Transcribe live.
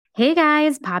Hey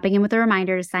guys, popping in with a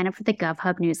reminder to sign up for the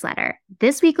GovHub newsletter.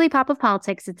 This weekly pop of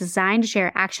politics is designed to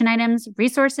share action items,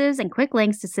 resources, and quick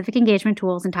links to civic engagement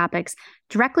tools and topics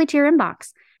directly to your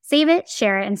inbox. Save it,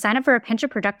 share it, and sign up for a pinch of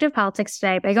productive politics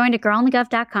today by going to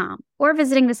girlonthegov.com or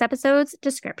visiting this episode's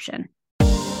description.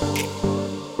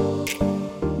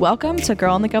 Welcome to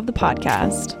Girl on the Gov, the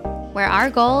podcast, where our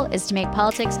goal is to make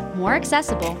politics more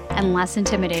accessible and less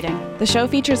intimidating. The show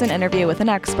features an interview with an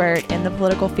expert in the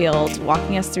political field,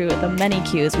 walking us through the many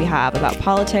cues we have about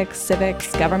politics,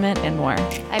 civics, government, and more.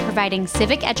 By providing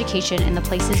civic education in the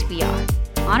places we are,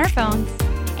 on our phones,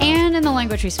 and in the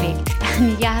language we speak.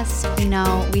 And yes, we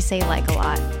know we say like a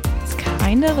lot. It's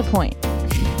kind of the point,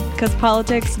 because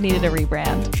politics needed a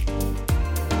rebrand.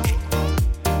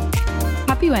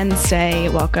 Happy Wednesday.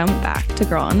 Welcome back to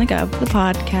Girl on the Gov, the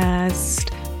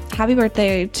podcast. Happy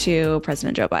birthday to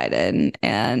President Joe Biden.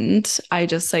 And I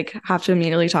just have to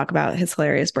immediately talk about his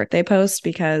hilarious birthday post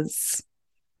because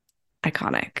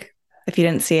iconic. If you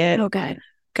didn't see it,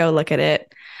 go look at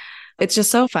it. It's just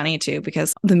so funny too,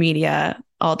 because the media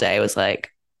all day was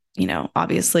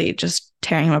obviously just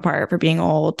tearing him apart for being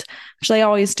old, which they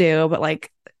always do. But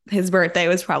his birthday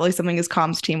was probably something his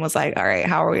comms team was like, all right,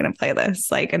 how are we going to play this?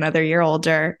 Another year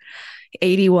older,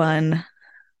 81.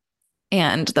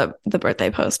 And the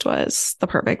birthday post was the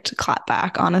perfect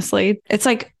clapback, honestly. It's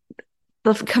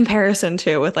the comparison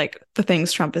too with the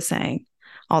things Trump is saying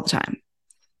all the time.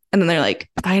 And then they're like,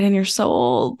 Biden, you're so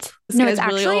old. This no, it's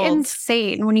really actually old.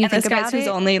 insane when you think about it. This guy's who's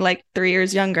only 3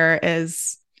 years younger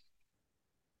is...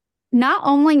 Not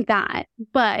only that,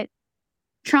 but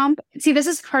Trump, see, this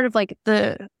is part of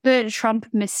the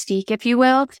Trump mystique, if you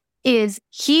will, is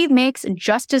he makes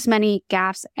just as many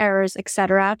gaffes, errors,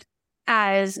 etc.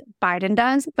 as Biden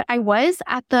does. But I was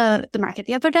at the market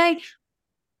the other day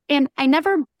and I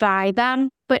never buy them.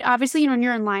 But obviously, when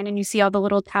you're in line and you see all the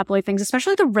little tabloid things,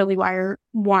 especially the really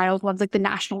wild ones, like the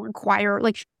National Enquirer,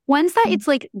 ones that it's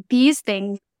these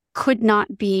things could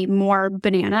not be more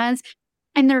bananas.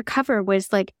 And their cover was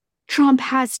Trump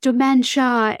has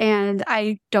dementia, and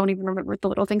I don't even remember what the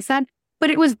little thing said, but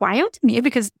it was wild to me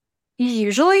because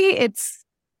usually it's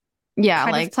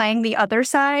kind of playing the other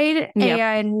side,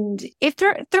 and it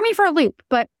threw me for a loop.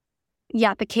 But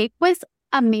yeah, the cake was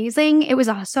amazing. It was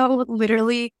also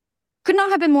literally could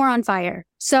not have been more on fire.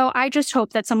 So I just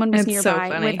hope that someone was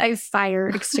nearby with a fire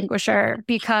extinguisher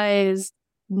because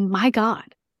my God.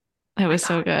 It was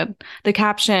so good. The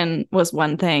caption was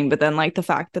one thing, but then the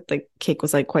fact that the cake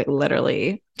was quite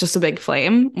literally just a big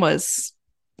flame it was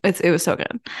so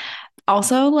good.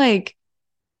 Also,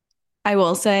 I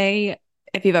will say,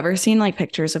 if you've ever seen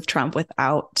pictures of Trump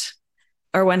without,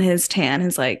 or when his tan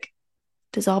has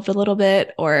dissolved a little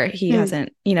bit, or he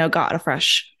hasn't, got a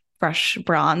fresh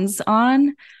bronze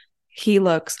on, he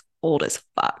looks old as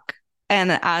fuck.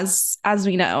 And as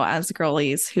we know, as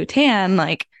girlies who tan,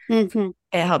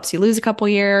 it helps you lose a couple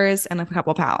years and a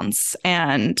couple pounds.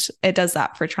 And it does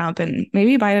that for Trump. And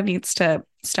maybe Biden needs to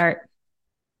start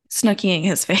snooking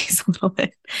his face a little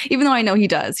bit, even though I know he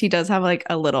does. He does have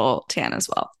a little tan as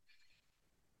well.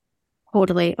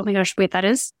 Totally. Oh my gosh, wait, that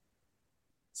is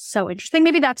so interesting.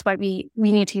 Maybe that's what we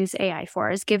need to use AI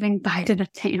for, is giving Biden a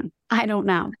tan. I don't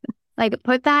know.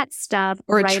 Put that stuff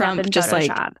or right Trump up in just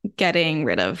Photoshop. Getting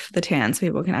rid of the tan so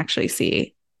people can actually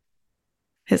see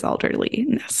his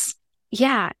elderliness.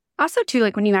 Yeah. Also, too,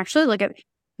 when you actually look at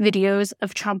videos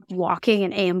of Trump walking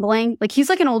and ambling, he's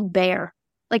like an old bear.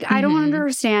 I don't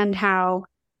understand how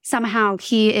somehow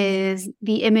he is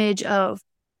the image of,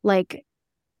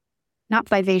 not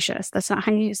vivacious. That's not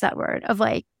how you use that word. Of,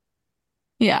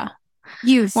 yeah.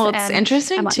 Youth. Well, it's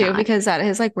interesting, too, because at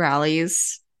his,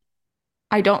 rallies,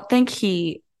 I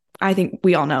think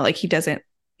we all know,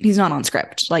 he's not on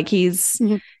script.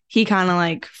 He kind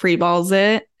of free balls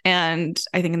it. And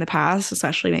I think in the past,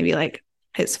 especially maybe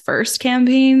his first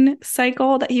campaign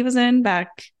cycle that he was in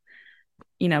back,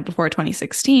 before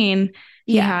 2016,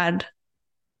 he had,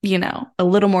 a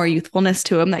little more youthfulness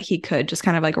to him that he could just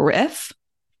kind of riff.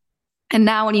 And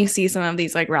now when you see some of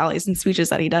these rallies and speeches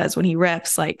that he does when he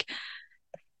riffs,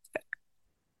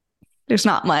 there's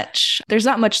not much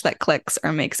that clicks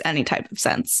or makes any type of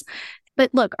sense. But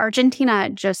look, Argentina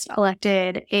just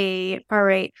elected a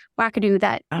far-right wackadoo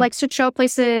that likes to show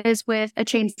places with a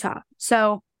chainsaw.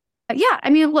 So, yeah, I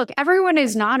mean, look, everyone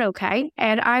is not okay.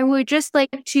 And I would just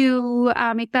like to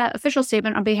make that official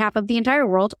statement on behalf of the entire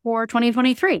world for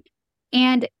 2023.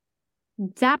 And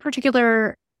that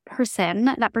particular person,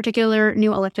 that particular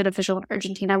new elected official in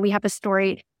Argentina, we have a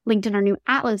story linked in our new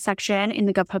Atlas section in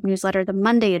the GovHub newsletter, the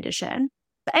Monday edition.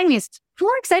 But anyways,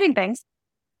 more exciting things.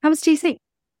 How was TC?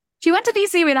 She went to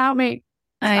DC without me.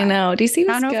 I know. DC was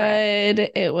Not over it.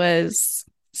 good. It was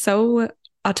so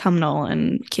autumnal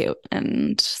and cute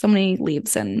and so many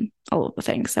leaves and all of the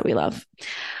things that we love.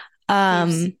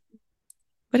 Leaves.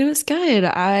 But it was good.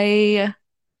 I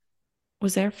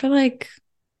was there for like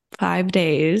 5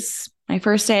 days. My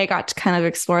first day, I got to kind of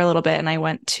explore a little bit, and I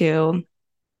went to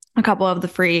a couple of the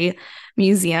free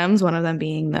museums, one of them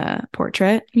being the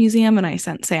portrait museum, and I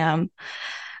sent Sam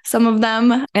some of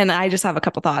them. And I just have a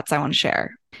couple thoughts I want to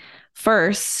share.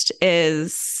 First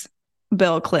is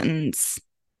Bill Clinton's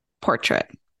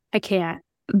portrait. I can't.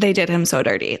 They did him so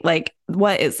dirty. Like,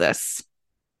 what is this?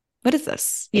 What is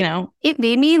this? You know? It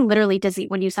made me literally dizzy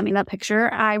when you sent me that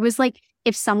picture. I was like,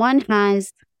 if someone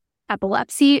has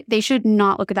epilepsy, they should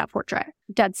not look at that portrait.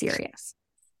 Dead serious.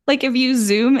 Like, if you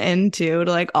zoom into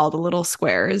like all the little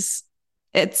squares,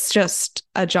 it's just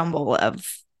a jumble of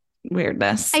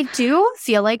weirdness. I do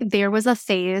feel like there was a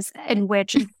phase in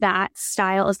which that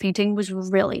style of painting was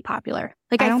really popular.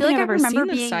 Like, I don't feel think like I've I ever remember seen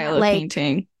this being style of like,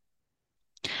 painting.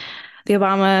 The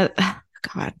Obama,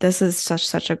 God, this is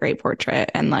such a great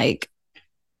portrait. And like,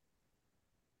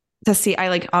 to see, I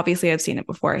like, obviously I've seen it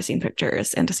before. I've seen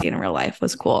pictures, and to see it in real life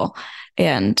was cool.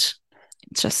 And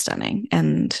it's just stunning.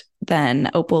 And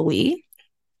then Opal Lee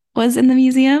was in the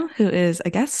museum, who is a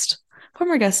guest,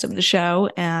 former guest of the show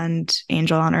and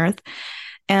Angel on Earth.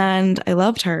 And I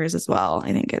loved hers as well.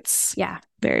 I think it's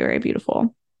very, very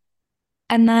beautiful.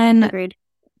 And then agreed.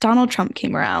 Donald Trump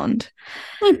came around.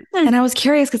 And I was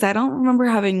curious because I don't remember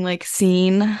having like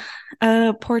seen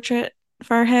a portrait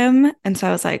for him. And so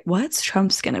I was like, what's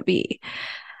Trump's going to be?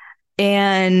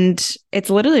 And it's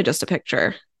literally just a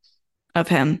picture of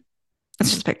him. It's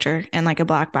just a picture and like a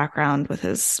black background with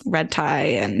his red tie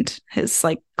and his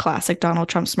like classic Donald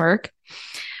Trump smirk.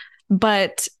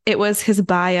 But it was his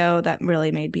bio that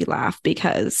really made me laugh,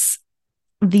 because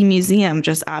the museum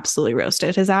just absolutely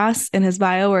roasted his ass in his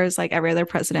bio, whereas like every other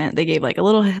president, they gave like a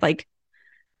little, like,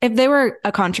 if they were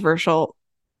a controversial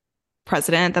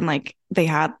president, then like they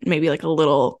had maybe like a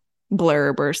little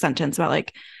blurb or sentence about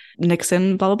like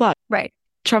Nixon, blah, blah, blah. Right.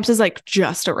 Trump's is like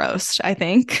just a roast, I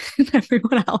think.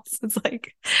 Everyone else is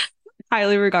like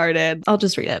highly regarded. I'll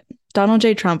just read it. Donald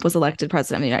J. Trump was elected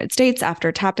president of the United States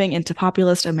after tapping into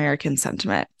populist American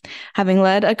sentiment. Having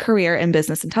led a career in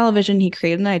business and television, he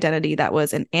created an identity that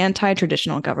was an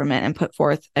anti-traditional government and put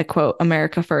forth a, quote,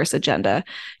 America First agenda.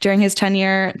 During his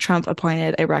tenure, Trump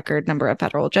appointed a record number of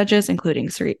federal judges, including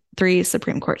three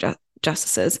Supreme Court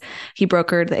justices. He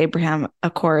brokered the Abraham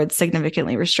Accords,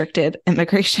 significantly restricted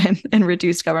immigration, and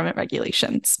reduced government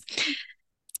regulations.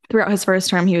 Throughout his first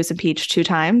term, he was impeached 2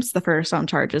 times, the first on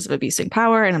charges of abusing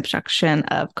power and obstruction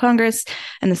of Congress,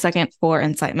 and the second for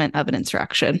incitement of an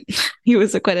insurrection. He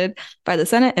was acquitted by the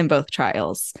Senate in both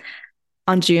trials.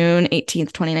 On June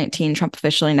 18th, 2019, Trump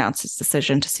officially announced his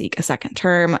decision to seek a second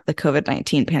term. The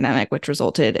COVID-19 pandemic, which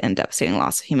resulted in devastating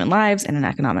loss of human lives and an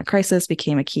economic crisis,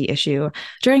 became a key issue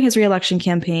during his re-election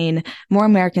campaign. More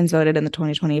Americans voted in the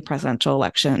 2020 presidential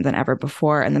election than ever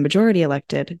before, and the majority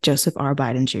elected Joseph R.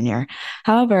 Biden Jr.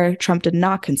 However, Trump did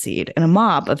not concede, and a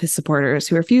mob of his supporters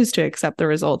who refused to accept the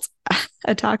results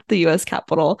attacked the U.S.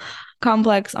 Capitol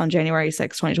complex on January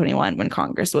 6, 2021, when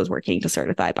Congress was working to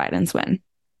certify Biden's win.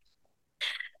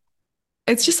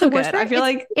 It's just so good. I feel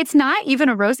like it's not even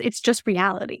a roast. It's just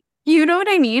reality. You know what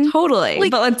I mean? Totally.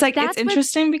 Like, but it's like, it's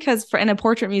interesting because in a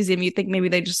portrait museum, you think maybe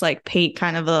they just like paint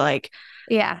kind of the like,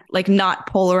 like not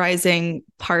polarizing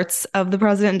parts of the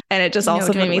president. And it just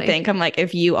also made me think, I'm like,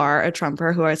 if you are a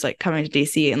Trumper who is like coming to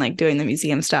DC and like doing the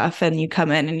museum stuff, and you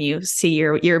come in and you see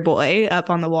your boy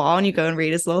up on the wall and you go and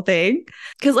read his little thing.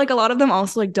 Because like a lot of them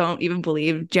also like don't even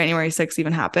believe January 6th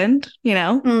even happened, you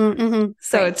know? Mm-hmm.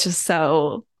 So it's just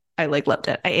so... I like loved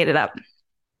it. I ate it up.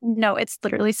 No, it's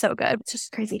literally so good. It's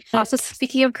just crazy. Also,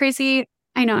 speaking of crazy,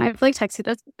 I know I've like texted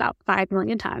this about 5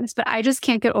 million times, but I just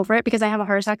can't get over it because I have a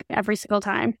heart attack every single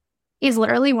time. He's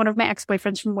literally one of my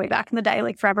ex-boyfriends from way back in the day,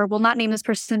 like forever. Will not name this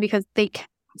person because they can't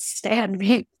stand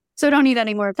me. So don't need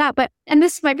any more of that. But, and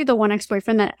this might be the one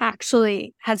ex-boyfriend that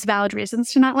actually has valid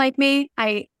reasons to not like me.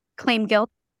 I claim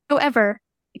guilt. However,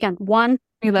 again,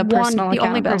 the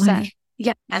only person.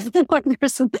 Yeah, the one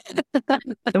person.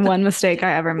 The one mistake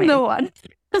I ever made. The one.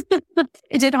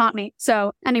 It did haunt me.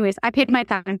 So anyways, I paid my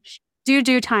time.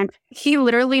 Due time. He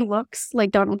literally looks like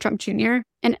Donald Trump Jr.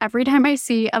 And every time I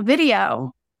see a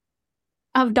video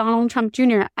of Donald Trump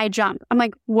Jr., I jump. I'm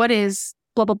like, what is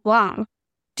blah, blah, blah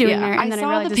doing there? And then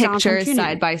I saw the pictures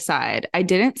side by side. I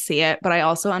didn't see it, but I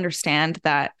also understand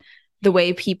that the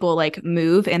way people like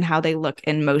move and how they look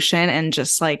in motion and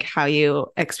just like how you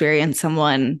experience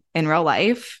someone in real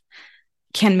life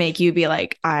can make you be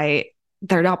like,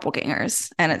 they're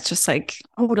doppelgangers. And it's just like,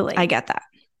 totally. I get that.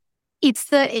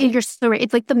 you're so right.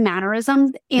 It's like the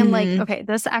mannerisms and like, Mhm. okay,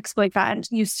 this ex-boyfriend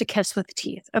used to kiss with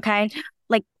teeth. Okay.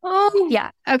 Like, oh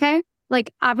yeah. Okay.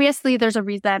 Like, obviously there's a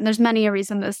reason, there's many a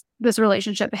reason this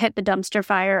relationship hit the dumpster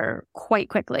fire quite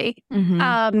quickly.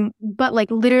 Mhm. But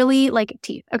like literally like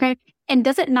teeth. Okay. And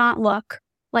does it not look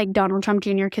like Donald Trump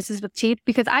Jr. kisses with teeth?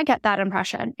 Because I get that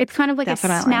impression. It's kind of like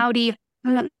Definitely. a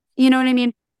snouty, you know what I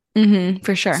mean?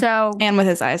 For sure. So And with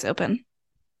his eyes open,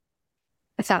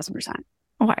 1,000%.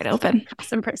 wide open.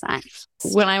 1,000%.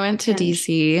 When I went to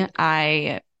DC,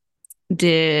 I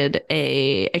did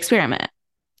a experiment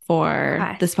for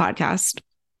Okay. this podcast.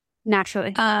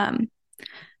 Naturally.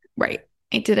 Right.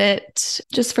 I did it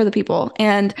just for the people.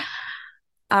 And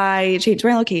I changed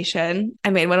my location. I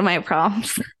made one of my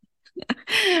prompts.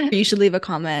 You should leave a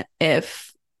comment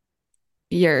if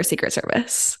you're Secret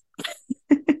Service.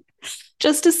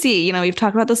 Just to see, we've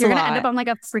talked about this You're a going to lot. end up on like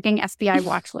a freaking FBI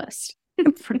watch list.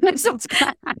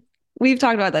 We've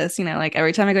talked about this, like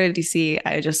every time I go to DC,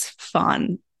 I just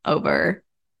fawn over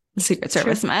the Secret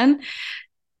Service men.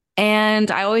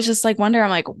 And I always just like wonder, I'm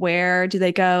like, where do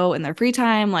they go in their free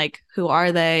time? Like, who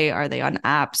are they? Are they on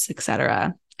apps,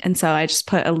 etc.? And so I just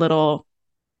put a little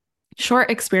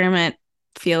short experiment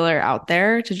feeler out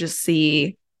there to just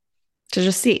see.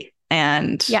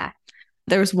 And yeah,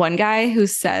 there was one guy who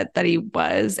said that he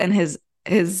was, and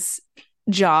his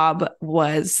job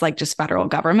was like just federal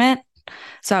government.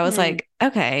 So I was like,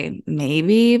 okay,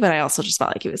 maybe, but I also just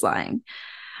felt like he was lying.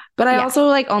 But I also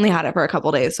like only had it for a couple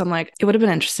of days. So I'm like, it would have been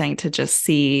interesting to just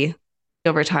see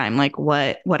over time, like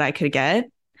what I could get.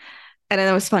 And then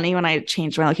it was funny when I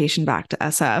changed my location back to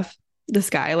SF, this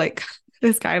guy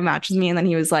matches me. And then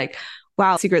he was like,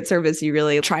 wow, Secret Service, you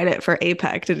really tried it for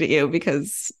APEC, didn't you?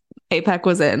 Because APEC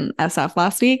was in SF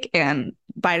last week and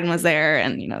Biden was there.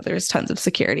 And, there's tons of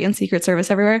security and Secret Service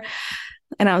everywhere.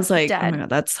 And I was like, oh my God,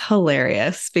 that's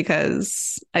hilarious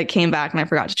because I came back and I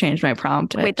forgot to change my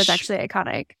prompt. Wait, that's actually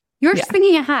iconic. You're just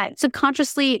thinking ahead.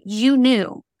 Subconsciously, you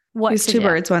knew what to do. Two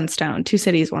birds, one stone, two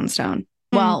cities, one stone.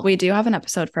 Well, we do have an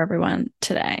episode for everyone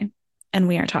today. And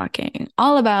we are talking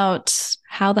all about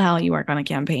how the hell you work on a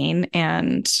campaign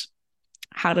and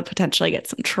how to potentially get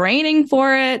some training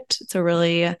for it. It's a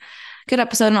really good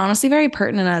episode and honestly very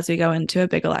pertinent as we go into a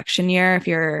big election year. If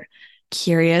you're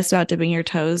curious about dipping your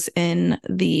toes in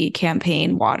the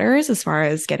campaign waters as far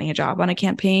as getting a job on a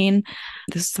campaign,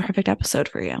 this is the perfect episode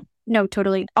for you. No,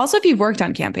 totally. Also, if you've worked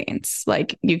on campaigns,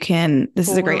 this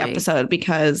is a great episode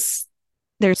because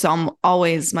there's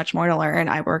always much more to learn.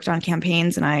 I worked on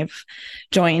campaigns and I've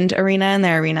joined Arena and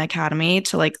their Arena Academy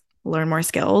to like learn more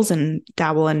skills and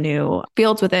dabble in new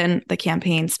fields within the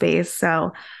campaign space.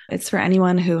 So it's for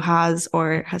anyone who has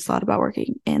or has thought about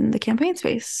working in the campaign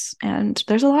space. And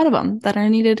there's a lot of them that are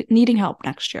needing help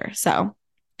next year. So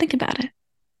think about it.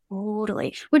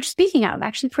 Totally. Which, speaking of,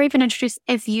 actually, before I even introduce,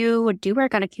 if you do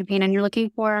work on a campaign and you're looking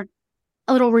for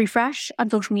a little refresh on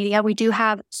social media, we do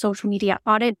have social media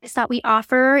audits that we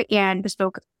offer and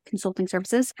bespoke consulting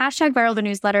services. #viral the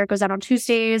newsletter goes out on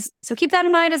Tuesdays. So keep that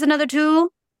in mind as another tool.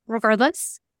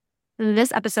 Regardless,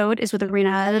 this episode is with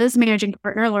Arena's managing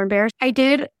partner, Lauren Baer. I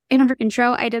did, in her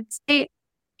intro, I did say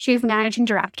she's managing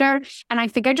director. And I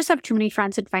think I just have too many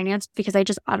friends in finance because I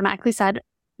just automatically said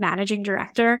managing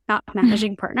director, not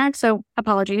managing partner. So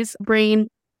apologies, a brain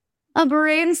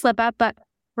slip up. But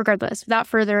regardless, without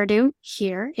further ado,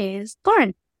 here is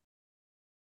Lauren.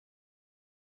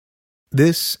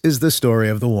 This is the story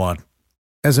of the one.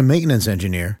 As a maintenance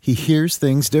engineer, he hears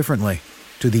things differently.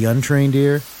 To the untrained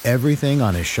ear, everything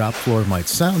on his shop floor might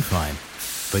sound fine,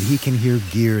 but he can hear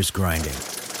gears grinding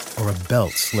or a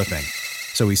belt slipping.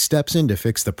 So he steps in to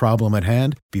fix the problem at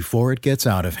hand before it gets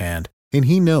out of hand. And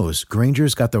he knows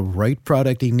Grainger's got the right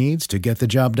product he needs to get the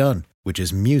job done, which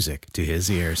is music to his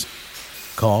ears.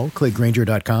 Call, click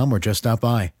Grainger.com, or just stop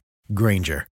by.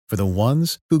 Grainger, for the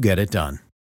ones who get it done.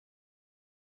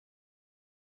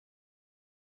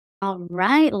 All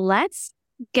right, let's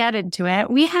get into it.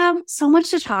 We have so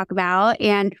much to talk about,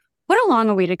 and what a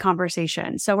long-awaited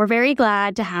conversation. So we're very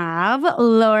glad to have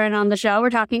Lauren on the show.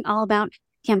 We're talking all about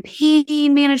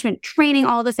campaign management, training,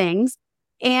 all the things.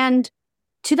 And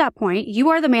to that point, you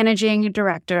are the managing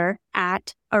director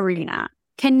at Arena.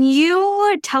 Can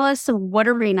you tell us what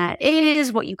Arena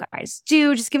is, what you guys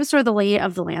do? Just give us sort of the lay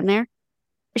of the land there.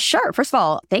 Sure. First of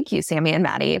all, thank you, Sammy and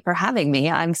Maddie, for having me.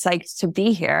 I'm psyched to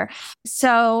be here.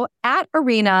 So at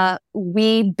Arena,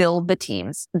 we build the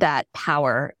teams that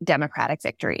power Democratic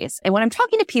victories. And when I'm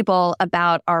talking to people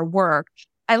about our work,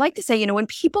 I like to say, when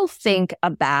people think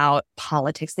about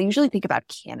politics, they usually think about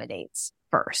candidates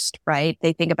first, right?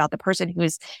 They think about the person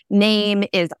whose name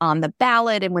is on the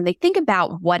ballot. And when they think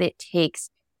about what it takes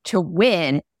to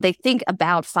win, they think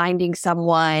about finding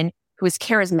someone who is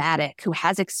charismatic, who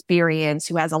has experience,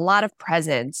 who has a lot of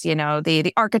presence.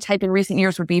 The archetype in recent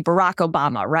years would be Barack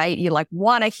Obama, right? You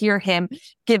want to hear him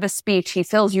give a speech. He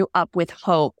fills you up with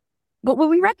hope. But what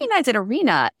we recognize at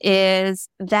Arena is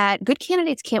that good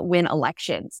candidates can't win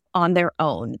elections on their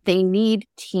own. They need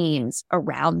teams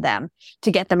around them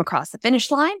to get them across the finish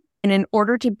line. And in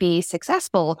order to be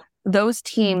successful, those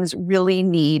teams really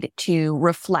need to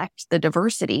reflect the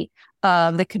diversity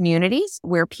of the communities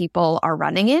where people are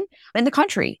running in and the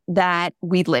country that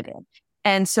we live in.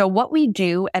 And so what we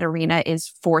do at Arena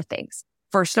is 4 things.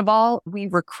 First of all, we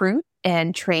recruit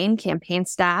and train campaign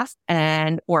staff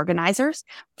and organizers,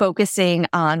 focusing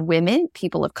on women,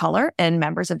 people of color, and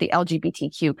members of the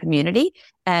LGBTQ community.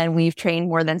 And we've trained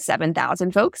more than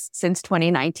 7,000 folks since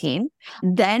 2019.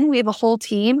 Then we have a whole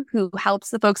team who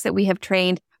helps the folks that we have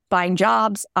trained find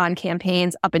jobs on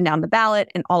campaigns up and down the ballot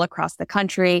and all across the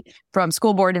country, from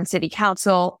school board and city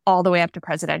council all the way up to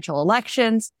presidential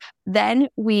elections. Then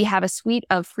we have a suite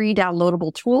of free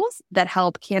downloadable tools that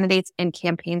help candidates and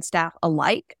campaign staff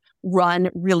alike run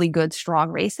really good,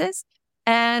 strong races.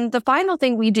 And the final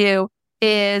thing we do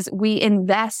is we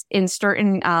invest in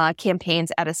certain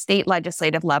campaigns at a state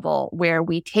legislative level, where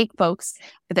we take folks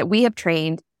that we have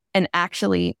trained and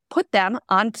actually put them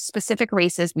on specific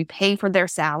races. We pay for their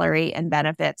salary and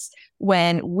benefits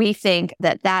when we think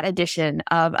that addition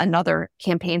of another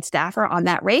campaign staffer on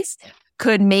that race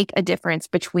could make a difference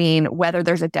between whether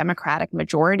there's a Democratic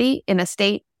majority in a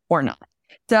state or not.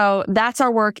 So that's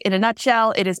our work in a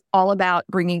nutshell. It is all about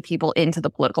bringing people into the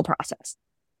political process.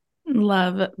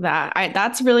 Love that.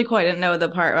 That's really cool. I didn't know the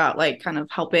part about kind of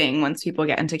helping once people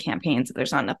get into campaigns if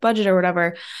there's not enough budget or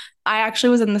whatever. I actually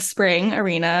was in the spring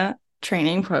Arena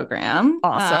training program.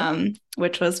 Awesome.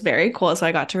 Which was very cool. So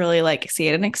I got to really see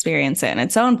it and experience it. And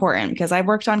it's so important because I've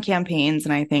worked on campaigns,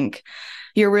 and I think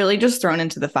you're really just thrown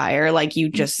into the fire.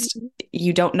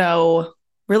 You don't know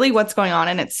really what's going on,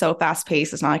 and it's so fast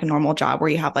paced. It's not like a normal job where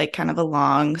you have kind of a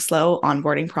long, slow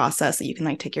onboarding process that you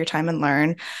can take your time and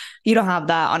learn. You don't have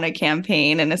that on a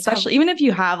campaign. And especially even if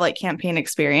you have campaign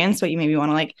experience, but you maybe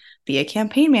want to be a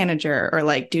campaign manager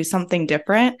or do something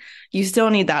different, you still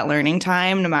need that learning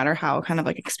time, no matter how kind of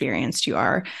experienced you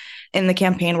are in the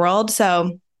campaign world.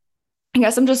 So I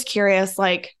guess I'm just curious,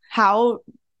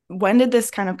 when did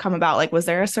this kind of come about? Was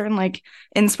there a certain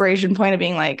inspiration point of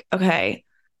being okay,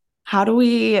 how do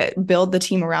we build the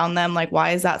team around them?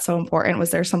 Why is that so important?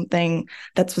 Was there something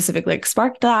that specifically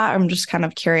sparked that? I'm just kind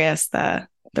of curious the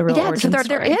real origin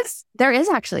story. There is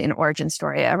actually an origin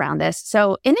story around this.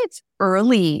 So in its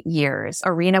early years,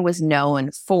 Arena was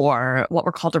known for what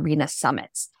were called Arena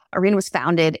Summits. Arena was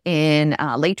founded in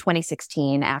late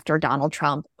 2016 after Donald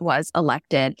Trump was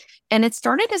elected. And it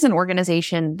started as an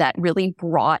organization that really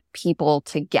brought people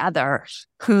together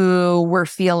who were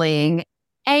feeling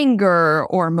anger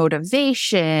or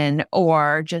motivation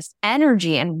or just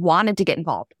energy and wanted to get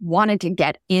involved, wanted to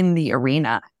get in the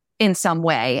arena in some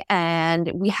way.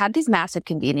 And we had these massive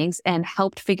convenings and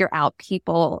helped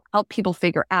people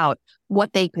figure out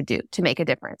what they could do to make a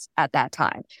difference at that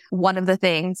time. One of the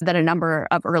things that a number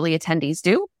of early attendees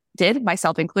did,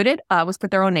 myself included, was put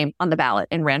their own name on the ballot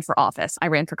and ran for office. I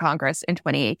ran for Congress in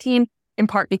 2018. In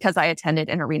part because I attended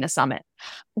an Arena Summit.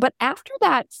 But after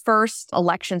that first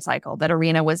election cycle that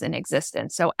Arena was in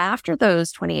existence, so after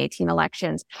those 2018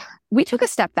 elections, we took a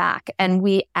step back and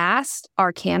we asked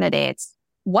our candidates,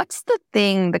 what's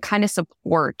the kind of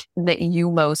support that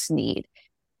you most need?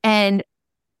 And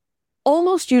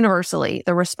almost universally,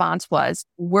 the response was,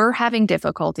 we're having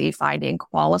difficulty finding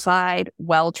qualified,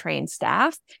 well-trained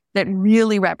staff that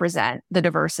really represent the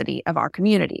diversity of our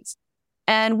communities.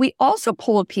 And we also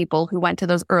polled people who went to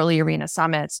those early Arena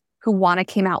Summits who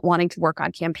came out wanting to work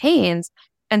on campaigns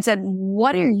and said,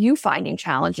 what are you finding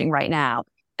challenging right now?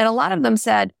 And a lot of them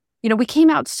said, we came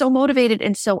out so motivated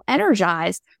and so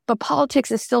energized, but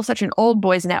politics is still such an old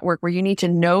boys network where you need to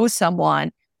know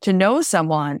someone to know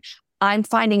someone. I'm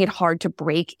finding it hard to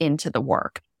break into the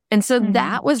work. And so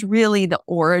that was really the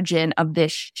origin of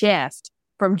this shift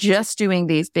from just doing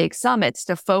these big summits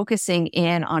to focusing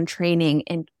in on training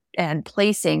and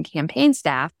placing campaign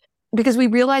staff, because we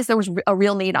realized there was a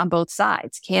real need on both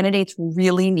sides. Candidates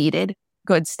really needed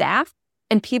good staff,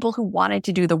 and people who wanted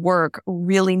to do the work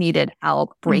really needed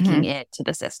help breaking into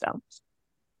the system.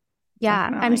 Yeah,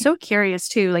 definitely. I'm so curious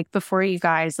too, before you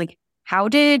guys, how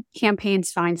did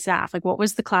campaigns find staff? What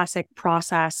was the classic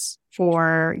process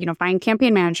for, finding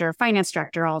campaign manager, finance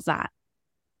director, all of that?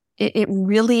 It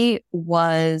really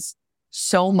was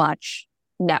so much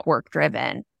network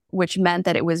driven. which meant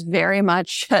that it was very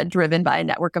much driven by a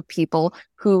network of people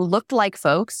who looked like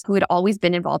folks who had always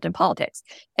been involved in politics.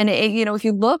 And, if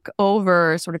you look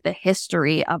over sort of the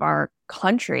history of our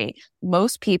country,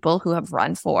 most people who have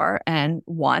run for and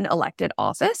won elected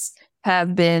office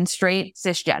have been straight,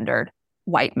 cisgendered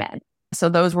white men. So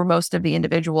those were most of the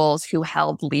individuals who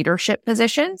held leadership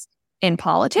positions in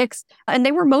politics. And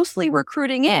they were mostly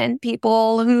recruiting in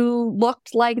people who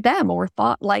looked like them or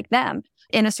thought like them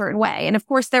in a certain way. And of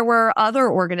course, there were other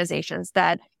organizations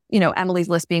that, Emily's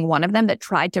List being one of them, that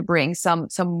tried to bring some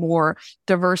more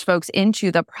diverse folks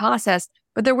into the process.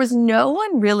 But there was no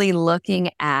one really looking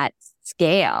at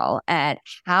scale, at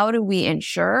how do we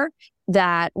ensure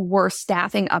that we're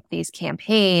staffing up these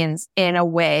campaigns in a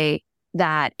way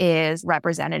that is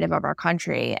representative of our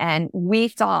country. And we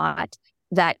thought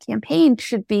that campaigns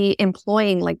should be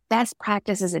employing like best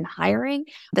practices in hiring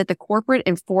that the corporate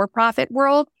and for-profit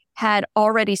world had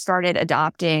already started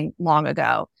adopting long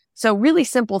ago. So really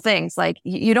simple things like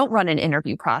you don't run an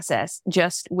interview process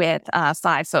just with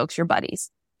 5 folks your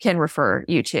buddies can refer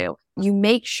you to. You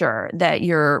make sure that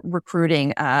you're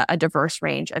recruiting a diverse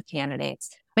range of candidates.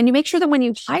 And you make sure that when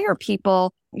you hire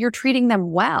people, you're treating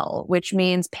them well, which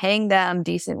means paying them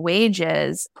decent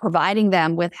wages, providing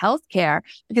them with healthcare,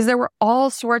 because there were all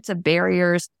sorts of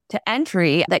barriers to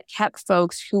entry that kept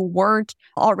folks who weren't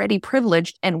already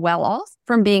privileged and well off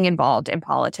from being involved in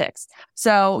politics.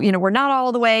 So, we're not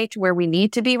all the way to where we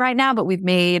need to be right now, but we've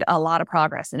made a lot of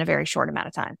progress in a very short amount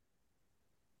of time.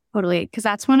 Totally. Because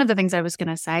that's one of the things I was going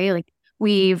to say. Like,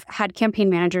 we've had campaign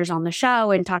managers on the show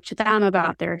and talked to them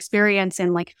about their experience.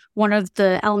 And like one of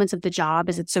the elements of the job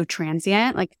is it's so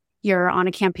transient. Like you're on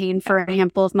a campaign for a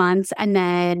handful of months and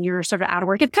then you're sort of out of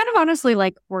work. It's kind of honestly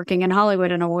like working in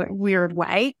Hollywood in a weird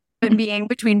way, and being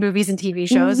between movies and TV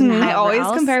shows. And I always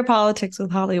compare politics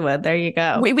with Hollywood. There you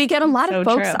go. We get a lot of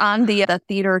folks on the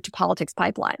theater to politics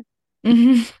pipeline.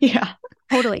 Yeah.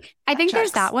 Totally. I think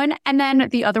there's that one. And then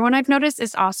the other one I've noticed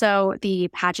is also the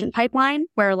pageant pipeline,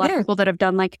 where a lot of people that have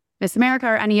done like Miss America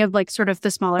or any of like sort of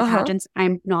the smaller pageants.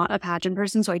 I'm not a pageant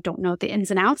person, so I don't know the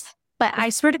ins and outs. But I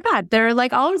swear to God, they're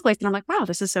like all over the place. And I'm like, wow,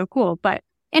 this is so cool. But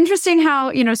interesting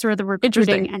how, sort of the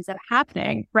recruiting ends up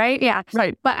happening, right? Yeah.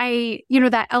 Right. But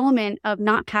that element of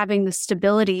not having the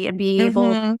stability and being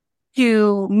able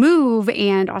to move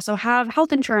and also have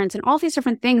health insurance and all these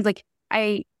different things. Like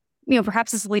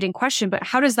perhaps this is a leading question, but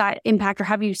how does that impact, or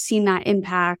have you seen that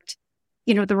impact,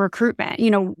 the recruitment?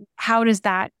 How does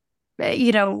that,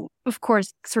 of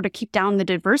course, sort of keep down the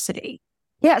diversity?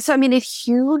 Yeah. So, it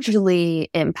hugely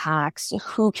impacts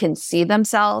who can see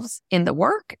themselves in the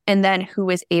work and then who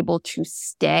is able to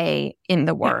stay in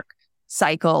the work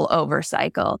cycle over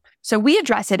cycle. So we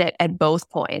address it at both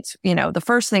points. The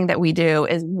first thing that we do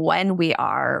is when we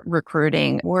are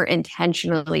recruiting, we're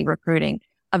intentionally recruiting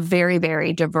a very,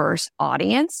 very diverse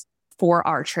audience for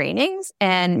our trainings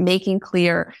and making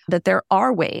clear that there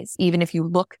are ways, even if you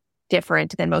look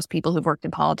different than most people who've worked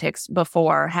in politics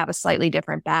before, have a slightly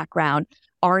different background,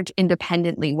 aren't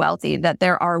independently wealthy, that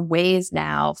there are ways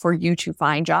now for you to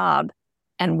find job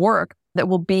and work that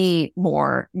will be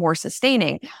more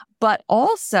sustaining. But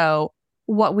also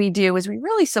what we do is we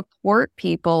really support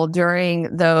people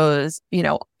during those,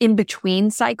 in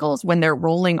between cycles when they're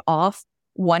rolling off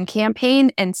one campaign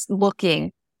and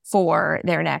looking for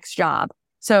their next job.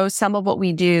 So some of what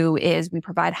we do is we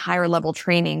provide higher level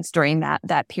trainings during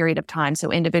that period of time so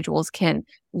individuals can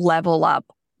level up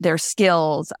their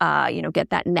skills, get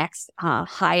that next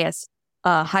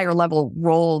higher level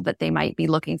role that they might be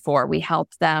looking for. We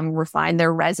help them refine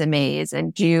their resumes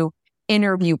and do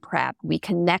interview prep. We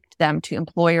connect them to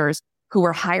employers who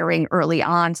are hiring early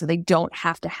on so they don't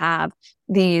have to have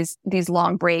these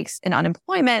long breaks in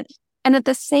unemployment. And at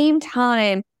the same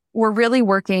time, we're really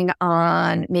working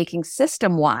on making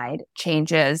system-wide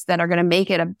changes that are going to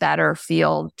make it a better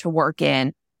field to work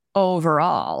in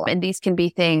overall. And these can be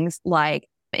things like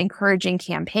encouraging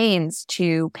campaigns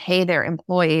to pay their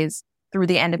employees through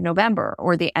the end of November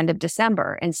or the end of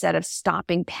December instead of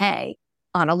stopping pay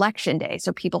on election day.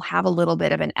 So people have a little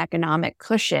bit of an economic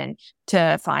cushion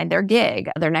to find their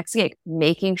next gig,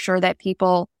 making sure that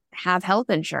people have health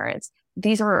insurance.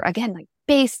 These are, again, like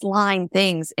baseline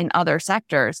things in other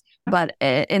sectors. But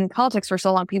in politics for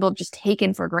so long, people have just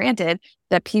taken for granted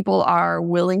that people are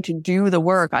willing to do the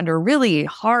work under really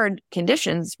hard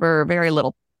conditions for very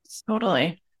little.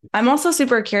 Totally. I'm also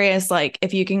super curious, like,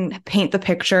 if you can paint the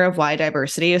picture of why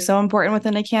diversity is so important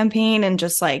within a campaign and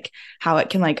just like how it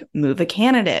can like move a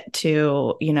candidate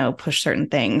to, push certain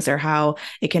things, or how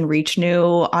it can reach new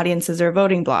audiences or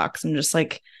voting blocks. I'm just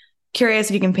like curious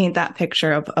if you can paint that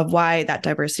picture of why that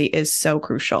diversity is so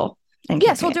crucial. and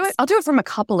Yes, we'll campaigns? do it. I'll do it from a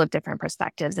couple of different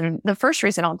perspectives. And the first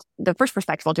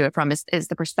perspective I'll do it from is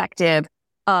the perspective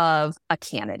of a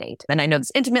candidate. And I know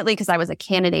this intimately because I was a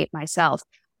candidate myself.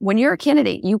 When you're a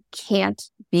candidate, you can't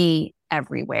be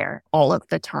everywhere all of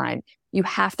the time. You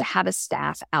have to have a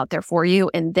staff out there for you,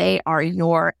 and they are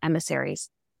your emissaries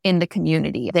in the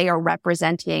community. They are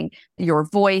representing your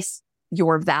voice,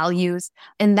 your values.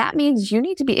 And that means you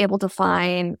need to be able to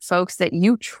find folks that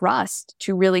you trust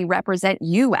to really represent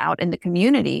you out in the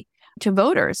community to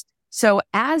voters. So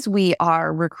as we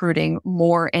are recruiting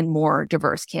more and more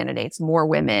diverse candidates, more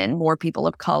women, more people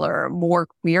of color, more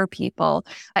queer people,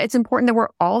 it's important that we're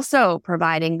also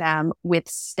providing them with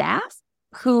staff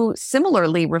who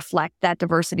similarly reflect that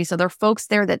diversity. So there are folks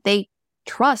there that they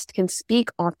trust can speak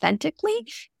authentically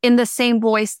in the same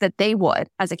voice that they would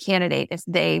as a candidate if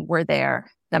they were there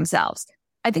themselves.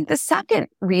 I think the second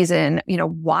reason,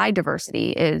 why diversity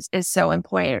is so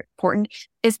important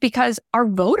is because our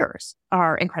voters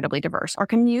are incredibly diverse. Our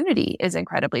community is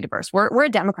incredibly diverse. We're a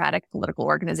democratic political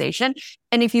organization.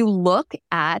 And if you look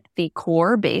at the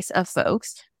core base of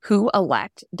folks who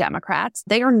elect Democrats,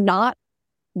 they are not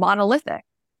monolithic.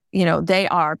 They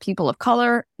are people of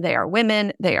color, they are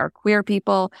women, they are queer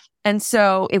people. And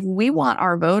so if we want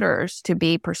our voters to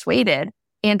be persuaded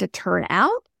and to turn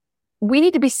out, we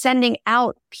need to be sending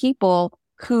out people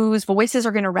whose voices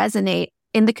are going to resonate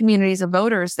in the communities of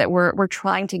voters that we're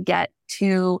trying to get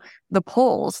to the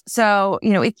polls. So,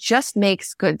 it just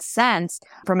makes good sense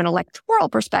from an electoral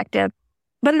perspective,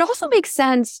 but it also makes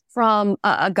sense from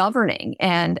a governing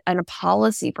and a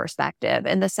policy perspective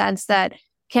in the sense that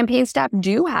campaign staff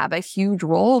do have a huge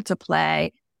role to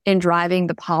play in driving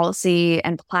the policy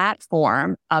and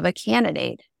platform of a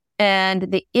candidate. And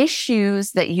the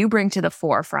issues that you bring to the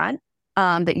forefront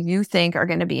that you think are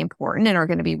going to be important and are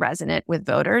going to be resonant with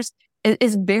voters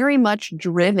is very much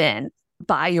driven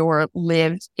by your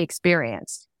lived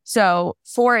experience. So,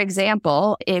 for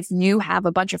example, if you have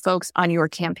a bunch of folks on your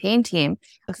campaign team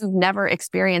who've never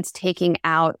experienced taking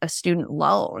out a student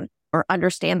loan or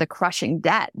understand the crushing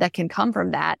debt that can come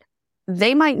from that,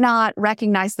 they might not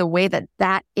recognize the way that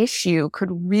that issue could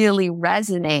really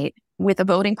resonate with a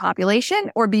voting population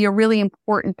or be a really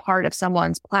important part of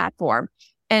someone's platform.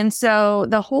 And so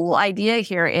the whole idea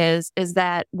here is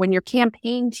that when your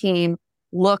campaign team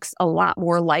looks a lot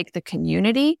more like the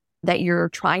community that you're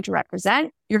trying to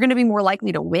represent, you're going to be more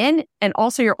likely to win. And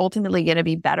also you're ultimately going to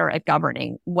be better at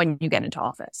governing when you get into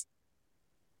office.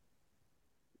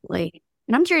 And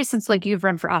I'm curious, since you've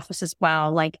run for office as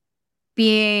well,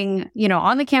 being,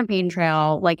 on the campaign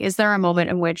trail, is there a moment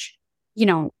in which,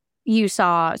 you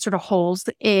saw sort of holes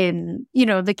in,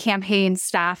 the campaign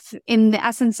staff in the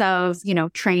essence of,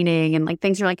 training and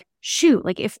things you're shoot,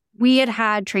 if we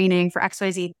had training for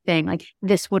XYZ thing,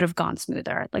 this would have gone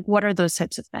smoother. What are those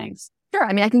types of things? Sure.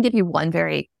 I mean, I can give you one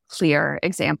very clear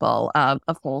example of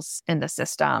holes in the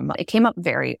system. It came up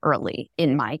very early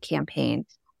in my campaign.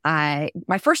 My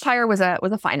first hire was a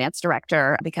finance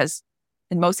director because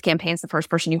in most campaigns, the first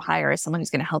person you hire is someone who's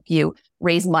going to help you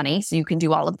raise money so you can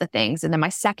do all of the things. And then my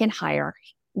second hire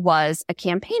was a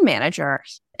campaign manager.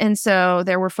 And so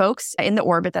there were folks in the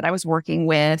orbit that I was working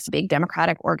with, big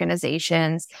Democratic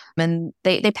organizations, and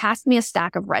they passed me a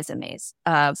stack of resumes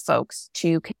of folks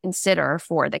to consider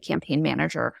for the campaign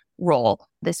manager role.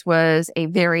 This was a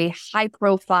very high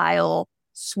profile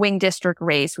swing district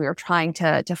race. We were trying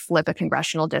to flip a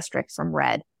congressional district from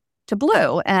red to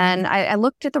blue. And I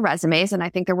looked at the resumes and I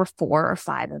think there were 4 or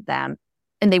 5 of them,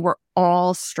 and they were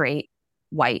all straight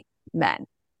white men.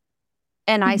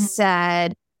 And I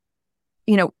said,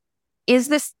 is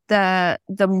this the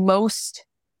most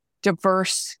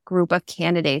diverse group of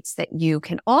candidates that you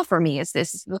can offer me? Is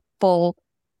this the full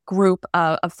group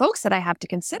of folks that I have to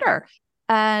consider?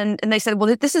 And they said,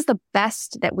 well, this is the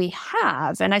best that we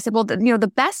have. And I said, well,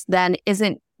 the best then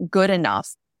isn't good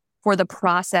enough for the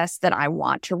process that I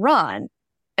want to run.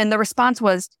 And the response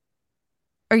was,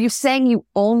 are you saying you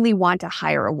only want to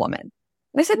hire a woman?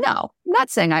 And I said, no, I'm not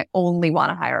saying I only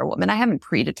want to hire a woman. I haven't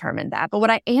predetermined that. But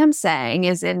what I am saying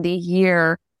is in the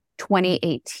year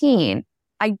 2018,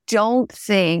 I don't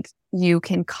think you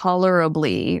can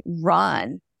colorably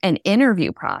run an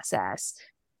interview process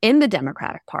in the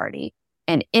Democratic Party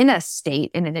and in a state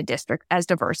and in a district as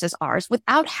diverse as ours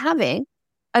without having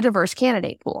a diverse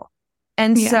candidate pool.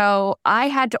 And so I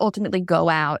had to ultimately go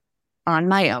out on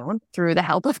my own through the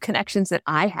help of connections that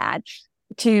I had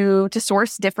to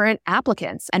source different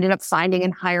applicants. Ended up finding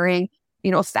and hiring,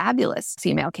 a fabulous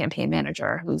female campaign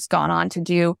manager who's gone on to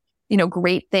do,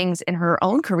 great things in her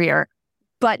own career.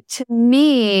 But to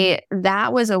me,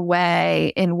 that was a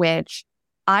way in which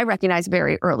I recognize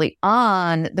very early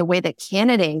on the way that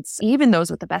candidates, even those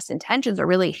with the best intentions, are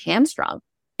really hamstrung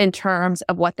in terms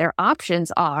of what their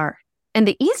options are. And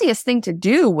the easiest thing to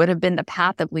do would have been the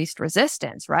path of least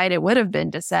resistance, right? It would have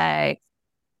been to say,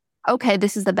 okay,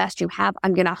 this is the best you have.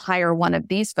 I'm going to hire one of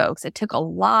these folks. It took a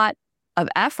lot of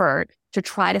effort to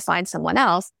try to find someone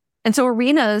else. And so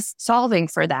Arena's solving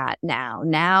for that now.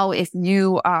 Now, if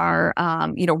you are,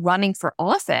 running for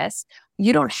office,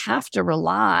 you don't have to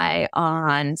rely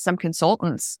on some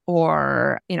consultants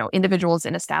or, individuals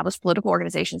in established political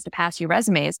organizations to pass you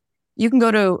resumes. You can go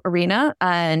to Arena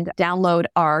and download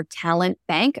our talent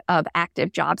bank of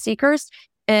active job seekers,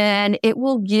 and it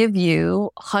will give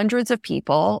you hundreds of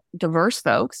people, diverse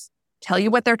folks, tell you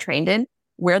what they're trained in,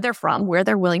 where they're from, where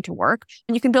they're willing to work,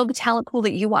 and you can build the talent pool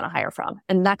that you want to hire from.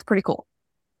 And that's pretty cool.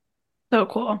 So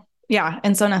cool. Yeah.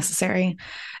 And so necessary.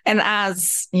 And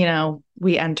as,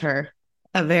 we enter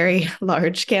a very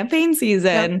large campaign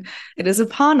season, yep. It is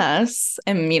upon us.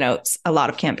 And, a lot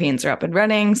of campaigns are up and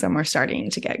running. Some are starting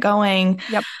to get going.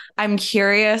 Yep. I'm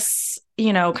curious,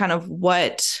 kind of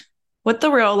what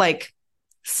the real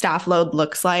staff load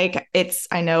looks like. It's,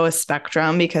 I know, a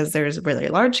spectrum because there's really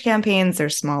large campaigns,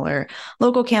 there's smaller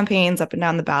local campaigns up and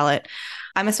down the ballot.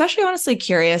 I'm especially honestly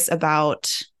curious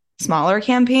about smaller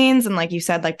campaigns. And like you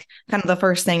said, kind of the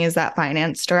first thing is that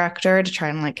finance director to try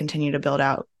and continue to build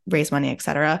out, raise money, et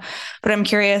cetera. But I'm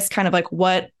curious kind of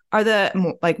what are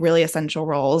the really essential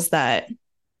roles that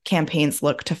campaigns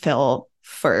look to fill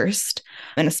first?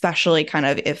 And especially kind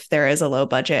of if there is a low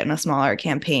budget and a smaller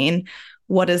campaign,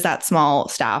 what does that small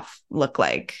staff look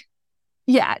like?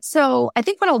 Yeah. So I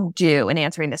think what I'll do in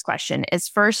answering this question is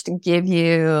first give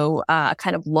you a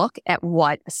kind of look at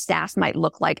what staff might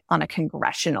look like on a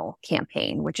congressional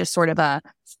campaign, which is sort of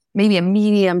maybe a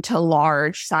medium to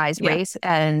large size race,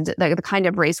 and the kind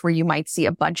of race where you might see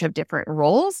a bunch of different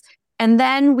roles. And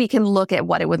then we can look at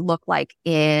what it would look like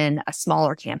in a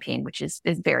smaller campaign, which is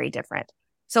very different.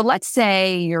 So let's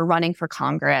say you're running for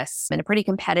Congress in a pretty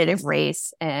competitive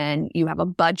race and you have a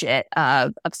budget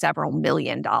of several $1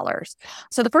 million.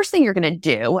 So the first thing you're going to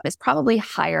do is probably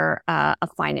hire a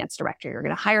finance director. You're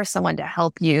going to hire someone to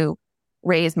help you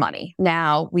raise money.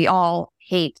 Now, we all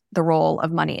hate the role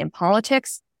of money in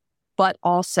politics, but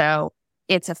also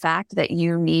it's a fact that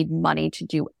you need money to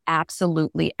do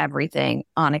absolutely everything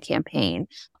on a campaign.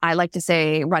 I like to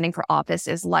say running for office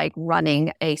is like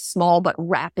running a small but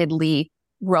rapidly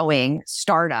growing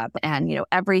startup, and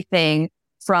everything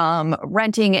from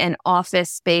renting an office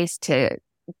space to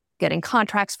getting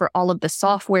contracts for all of the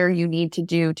software you need to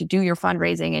do your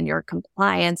fundraising and your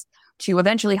compliance to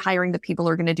eventually hiring the people who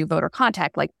are going to do voter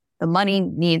contact. The money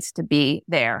needs to be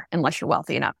there unless you're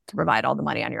wealthy enough to provide all the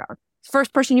money on your own.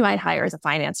 First person you might hire is a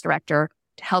finance director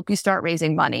to help you start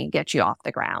raising money, get you off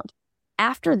the ground.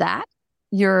 After that,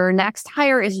 your next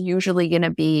hire is usually going to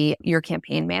be your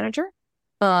campaign manager.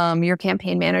 Your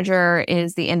campaign manager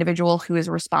is the individual who is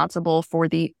responsible for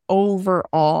the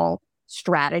overall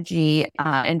strategy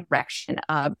and direction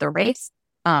of the race.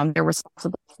 They're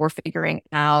responsible for figuring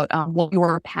out what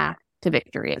your path to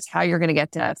victory is, how you're going to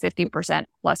get to 50%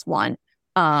 plus one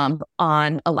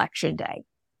on election day.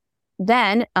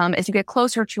 Then, as you get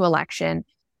closer to election,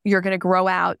 you're going to grow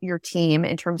out your team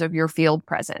in terms of your field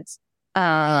presence.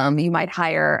 You might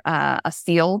hire a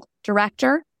field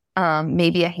director,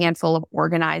 maybe a handful of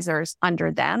organizers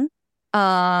under them.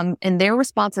 And their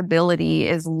responsibility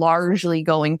is largely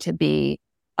going to be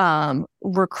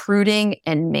recruiting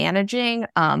and managing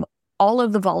all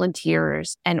of the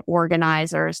volunteers and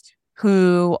organizers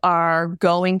who are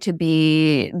going to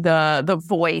be the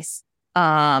voice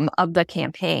of the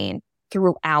campaign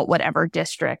throughout whatever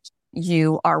district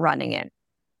you are running in.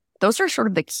 Those are sort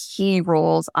of the key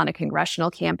roles on a congressional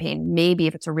campaign. Maybe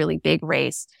if it's a really big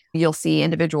race, you'll see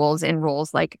individuals in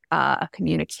roles like a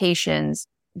communications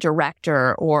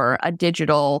director or a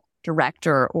digital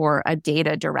director or a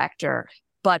data director.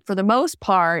 But for the most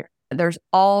part, there's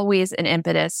always an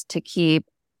impetus to keep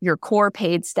your core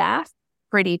paid staff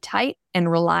pretty tight and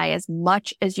rely as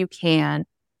much as you can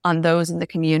on those in the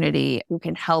community who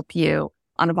can help you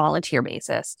on a volunteer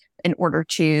basis in order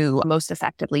to most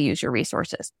effectively use your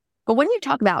resources. But when you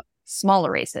talk about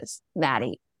smaller races,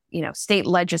 Maddie, state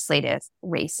legislative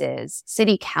races,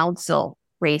 city council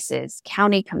races,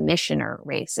 county commissioner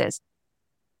races,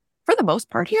 for the most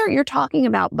part here, you're talking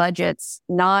about budgets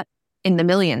not in the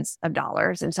millions of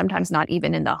dollars and sometimes not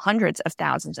even in the hundreds of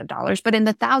thousands of dollars, but in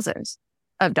the thousands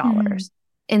of dollars.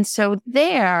 And so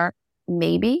there,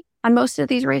 maybe on most of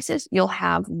these races, you'll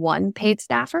have one paid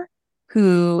staffer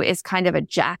who is kind of a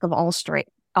jack of all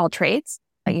trades.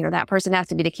 That person has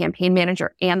to be the campaign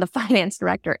manager and the finance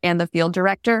director and the field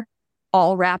director.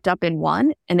 all wrapped up in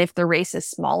one. And if the race is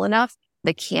small enough,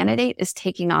 the candidate is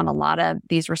taking on a lot of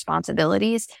these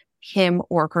responsibilities, him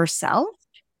or herself.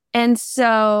 And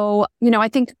so, I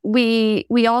think we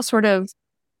all sort of,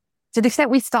 to the extent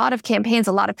we thought of campaigns,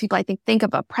 a lot of people, I think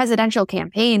of a presidential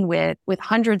campaign with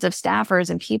hundreds of staffers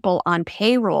and people on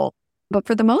payroll. But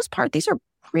for the most part, these are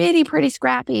pretty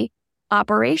scrappy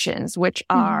operations, which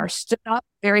are stood up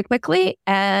very quickly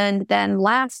and then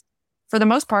last, for the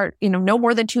most part, no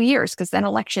more than 2 years, because then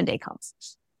election day comes.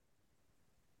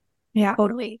 Yeah,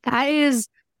 totally. That is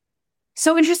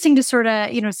so interesting to sort of,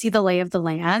 see the lay of the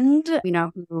land,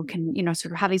 who can,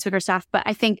 sort of have these bigger staff. But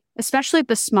I think especially at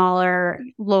the smaller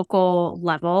local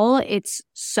level, it's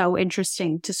so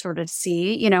interesting to sort of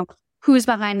see, who's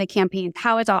behind the campaign,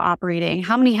 how it's all operating,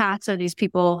 how many hats are these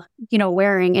people,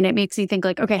 wearing? And it makes me think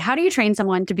like, okay, how do you train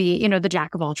someone to be, the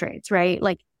jack of all trades, right?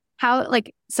 Like how,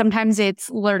 like sometimes it's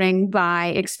learning by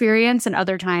experience and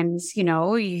other times,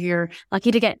 you're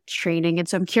lucky to get training. And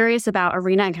so I'm curious about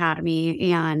Arena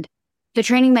Academy and the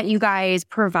training that you guys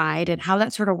provide and how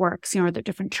that sort of works. Are there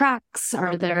different tracks?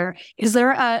 Is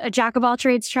there a jack of all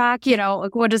trades track?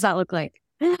 Like what does that look like?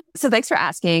 So thanks for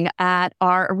asking. At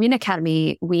our Arena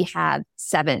Academy, we have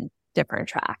 7 different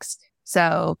tracks.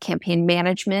 So campaign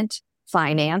management,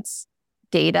 finance,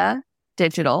 data,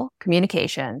 digital,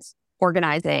 communications,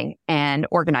 organizing, and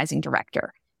organizing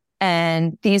director.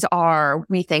 And these are,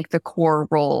 we think, the core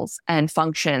roles and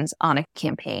functions on a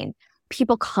campaign.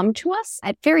 People come to us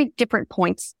at very different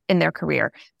points in their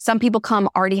career. Some people come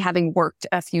already having worked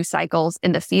a few cycles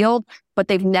in the field, but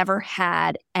they've never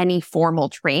had any formal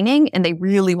training and they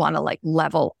really want to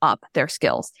level up their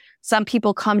skills. Some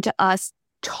people come to us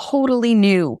totally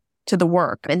new to the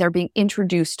work and they're being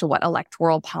introduced to what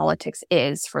electoral politics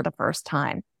is for the first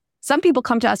time. Some people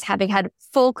come to us having had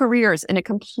full careers in a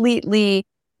completely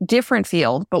different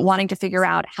field, but wanting to figure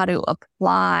out how to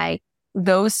apply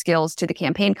those skills to the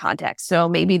campaign context. So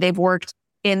maybe they've worked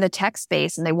in the tech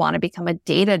space and they want to become a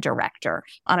data director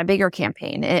on a bigger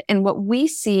campaign. And what we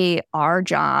see our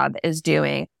job is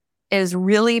doing is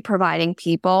really providing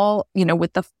people,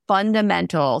 with the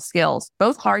fundamental skills,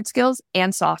 both hard skills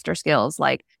and softer skills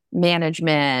like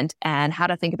management and how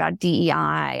to think about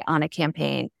DEI on a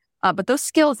campaign. But those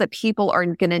skills that people are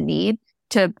going to need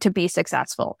to be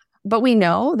successful. But we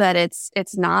know that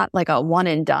it's not like a one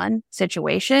and done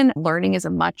situation. Learning is a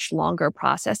much longer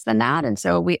process than that. And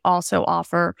so we also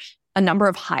offer a number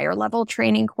of higher level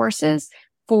training courses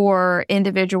for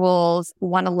individuals who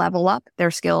want to level up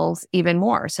their skills even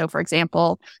more. So for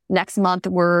example, next month,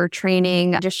 we're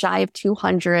training just shy of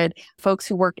 200 folks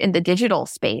who work in the digital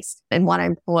space and want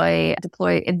to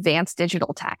deploy advanced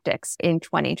digital tactics in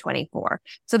 2024.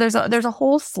 So there's a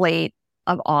whole slate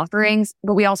of offerings,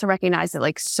 but we also recognize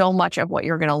that so much of what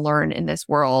you're going to learn in this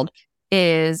world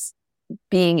is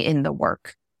being in the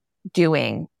work,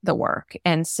 doing the work.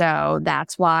 And so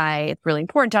that's why it's really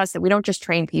important to us that we don't just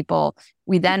train people.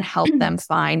 We then help them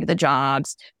find the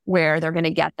jobs where they're going to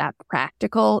get that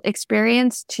practical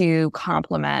experience to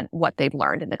complement what they've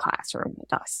learned in the classroom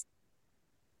with us.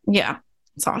 Yeah,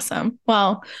 it's awesome.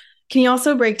 Well, can you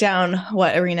also break down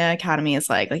what Arena Academy is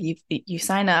like? Like you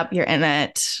sign up, you're in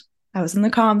it. I was in the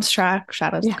comms track.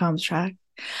 Shout out to the comms track.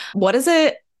 What does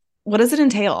it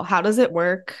entail? How does it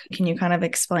work? Can you kind of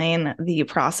explain the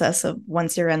process of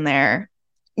once you're in there?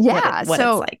 Yeah. What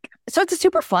it's like. So it's a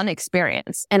super fun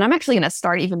experience. And I'm actually going to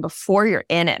start even before you're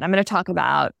in it. I'm going to talk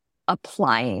about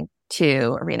applying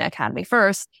to Arena Academy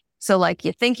first. So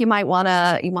you think you might want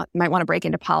to break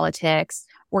into politics.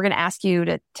 We're going to ask you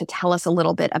to tell us a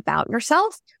little bit about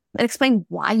yourself and explain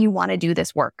why you want to do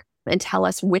this work and tell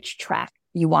us which track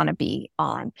you want to be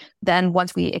on. Then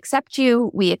once we accept you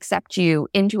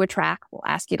into a track. We'll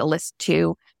ask you to list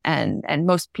 2 and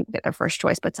most people get their first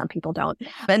choice, but some people don't.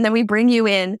 And then we bring you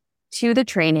in to the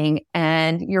training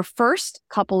and your first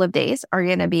couple of days are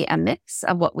going to be a mix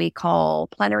of what we call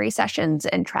plenary sessions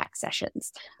and track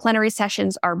sessions. Plenary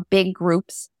sessions are big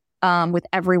groups with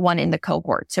everyone in the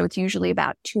cohort. So it's usually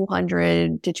about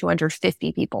 200 to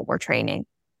 250 people we're training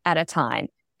at a time.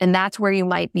 And that's where you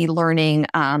might be learning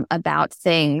about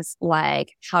things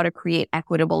like how to create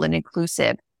equitable and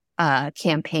inclusive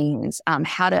campaigns,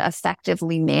 how to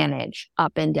effectively manage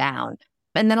up and down.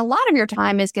 And then a lot of your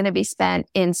time is going to be spent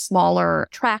in smaller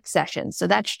track sessions. So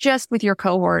that's just with your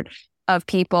cohort of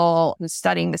people who's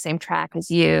studying the same track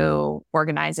as you,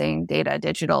 organizing data,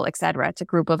 digital, et cetera. It's a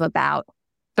group of about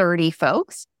 30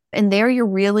 folks. And there you're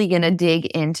really going to dig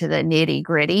into the nitty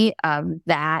gritty of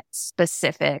that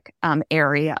specific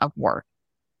area of work.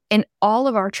 And all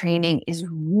of our training is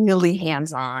really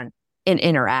hands-on. and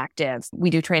interactive. We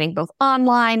do training both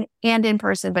online and in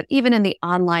person, but even in the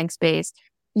online space,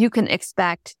 you can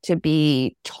expect to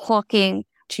be talking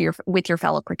with your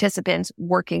fellow participants,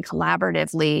 working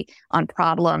collaboratively on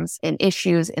problems and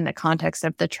issues in the context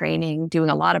of the training, doing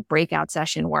a lot of breakout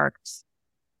session work.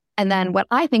 And then what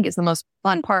I think is the most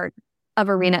fun part of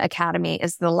Arena Academy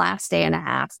is the last day and a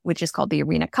half, which is called the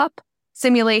Arena Cup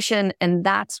simulation. And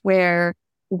that's where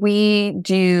we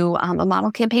do a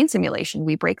model campaign simulation.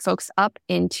 We break folks up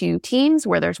into teams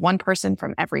where there's one person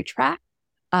from every track.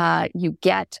 You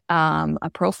get a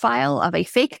profile of a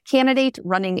fake candidate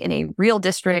running in a real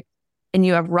district, and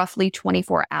you have roughly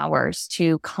 24 hours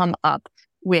to come up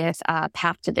with a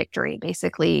path to victory,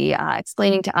 basically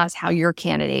explaining to us how your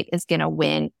candidate is going to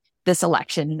win this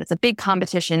election. It's a big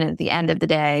competition, and at the end of the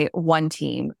day, one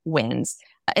team wins.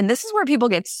 And this is where people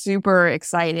get super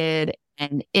excited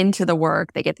and into the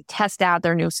work. They get to test out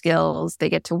their new skills. They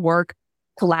get to work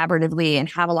collaboratively and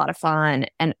have a lot of fun.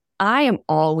 And I am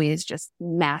always just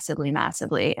massively,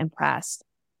 massively impressed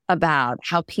about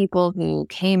how people who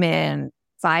came in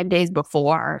 5 days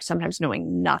before, sometimes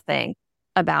knowing nothing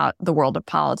about the world of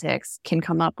politics, can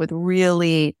come up with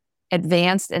really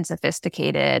advanced and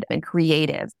sophisticated and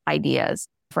creative ideas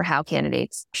for how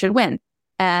candidates should win.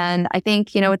 And I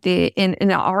think,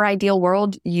 in our ideal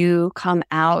world, you come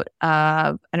out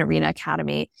of an Arena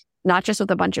Academy, not just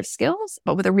with a bunch of skills,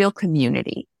 but with a real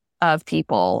community of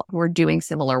people who are doing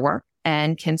similar work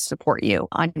and can support you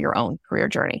on your own career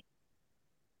journey.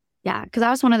 Yeah, because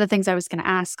that was one of the things I was going to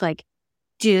ask, like,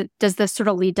 does this sort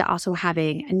of lead to also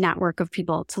having a network of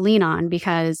people to lean on?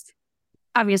 Because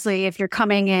obviously, if you're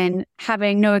coming in,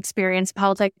 having no experience in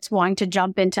politics, wanting to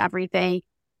jump into everything,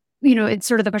 it's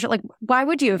sort of the question, like, why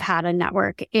would you have had a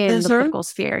network in the political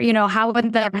sphere? How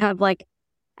would that have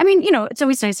it's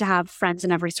always nice to have friends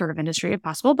in every sort of industry if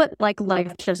possible, but like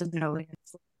life doesn't always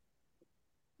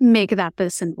make that the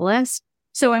simplest.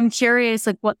 So I'm curious,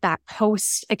 like, what that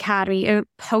post-academy,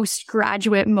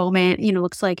 post-graduate moment,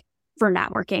 looks like for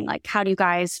networking. Like, how do you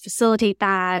guys facilitate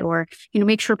that, or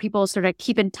make sure people sort of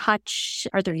keep in touch?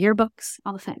 Are there yearbooks?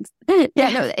 All the things.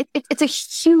 It's a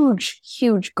huge,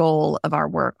 huge goal of our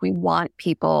work. We want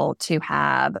people to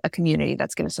have a community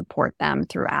that's going to support them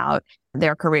throughout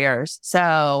their careers.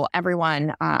 So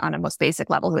everyone on a most basic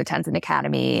level who attends an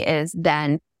academy is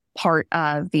then part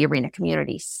of the Arena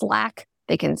community Slack.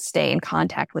 They can stay in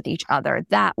contact with each other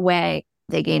that way.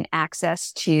 They gain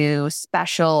access to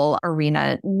special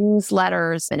Arena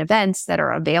newsletters and events that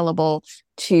are available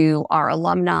to our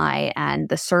alumni and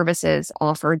the services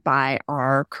offered by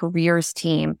our careers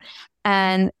team.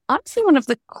 And honestly, one of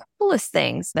the coolest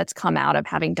things that's come out of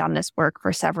having done this work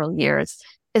for several years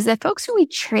is that folks who we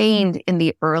trained in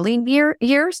the early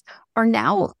years are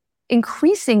now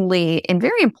increasingly in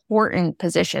very important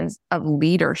positions of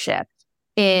leadership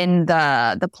in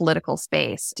the political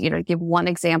space. To give one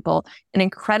example, an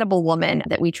incredible woman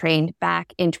that we trained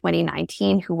back in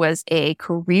 2019 who was a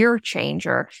career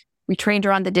changer. We trained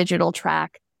her on the digital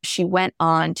track. She went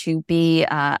on to be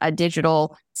a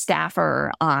digital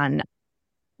staffer on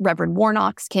Reverend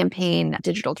Warnock's campaign,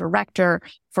 digital director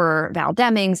for Val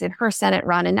Demings in her Senate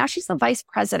run. And now she's the vice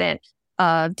president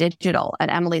of digital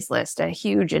at Emily's List, a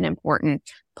huge and important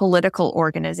political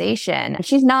organization.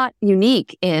 She's not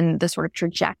unique in the sort of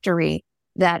trajectory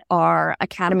that our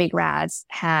academy grads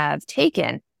have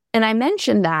taken. And I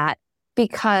mention that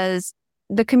because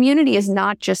the community is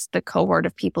not just the cohort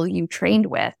of people you trained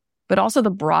with, but also the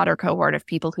broader cohort of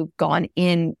people who've gone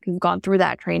through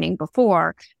that training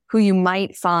before, who you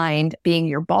might find being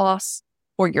your boss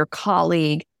or your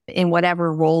colleague in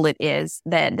whatever role it is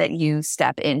that you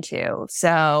step into.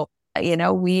 So,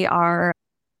 we are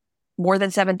more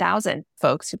than 7,000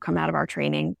 folks who come out of our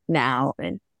training now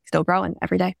and still growing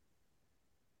every day.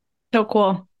 So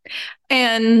cool.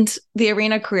 And the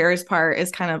Arena careers part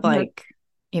is kind of like,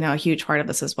 a huge part of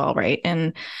this as well, right?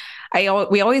 And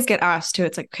we always get asked too,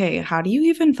 it's like, okay, how do you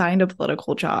even find a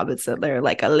political job? Is there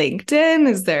like a LinkedIn?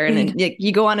 Is there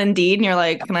you go on Indeed and you're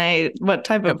like, what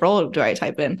type of role do I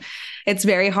type in? It's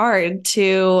very hard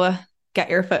to get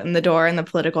your foot in the door in the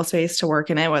political space to work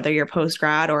in it, whether you're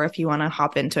post-grad or if you want to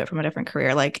hop into it from a different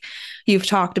career like you've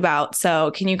talked about.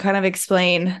 So can you kind of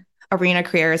explain Arena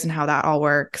careers and how that all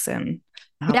works and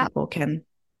how people can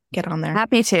get on there?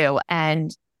 Happy to.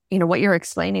 And what you're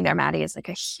explaining there, Maddie, is like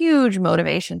a huge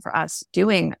motivation for us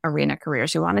doing Arena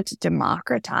careers. We wanted to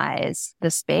democratize the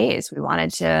space. We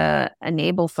wanted to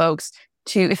enable folks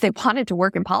to, if they wanted to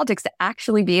work in politics, to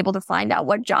actually be able to find out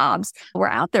what jobs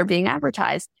were out there being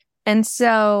advertised. And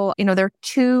so, there are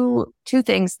two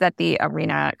things that the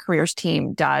Arena Careers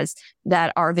team does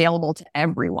that are available to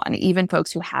everyone, even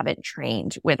folks who haven't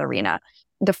trained with Arena.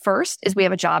 The first is we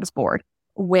have a jobs board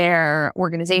where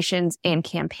organizations and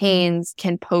campaigns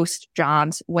can post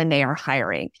jobs when they are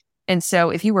hiring. And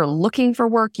so if you were looking for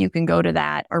work, you can go to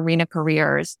that Arena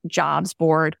Careers jobs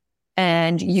board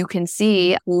and you can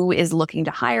see who is looking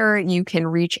to hire. You can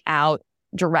reach out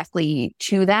directly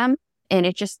to them. And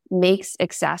it just makes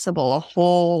accessible a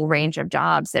whole range of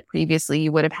jobs that previously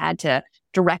you would have had to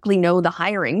directly know the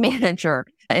hiring manager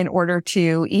in order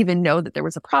to even know that there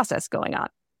was a process going on.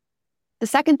 The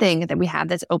second thing that we have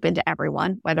that's open to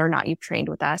everyone, whether or not you've trained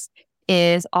with us,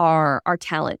 is our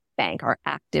talent bank, our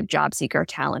active job seeker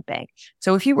talent bank.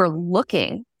 So if you were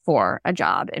looking for a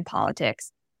job in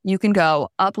politics, you can go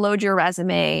upload your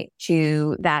resume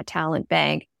to that talent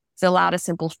bank, fill out a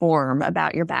simple form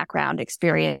about your background,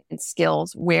 experience,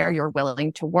 skills, where you're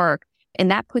willing to work.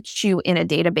 And that puts you in a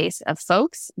database of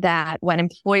folks that when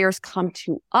employers come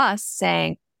to us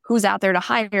saying, who's out there to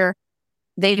hire,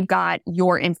 they've got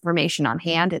your information on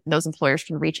hand. Those employers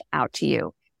can reach out to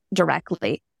you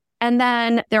directly. And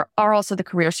then there are also the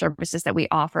career services that we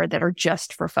offer that are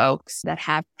just for folks that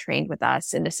have trained with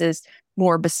us. And this is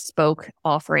more bespoke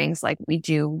offerings, like we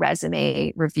do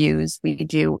resume reviews, we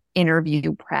do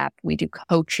interview prep, we do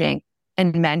coaching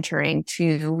and mentoring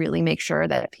to really make sure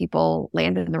that people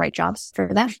land in the right jobs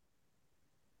for them.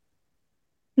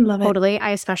 Love it. Totally.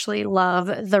 I especially love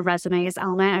the resumes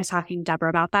element. I was talking to Deborah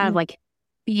about that, like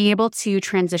being able to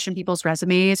transition people's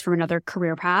resumes from another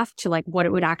career path to like what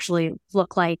it would actually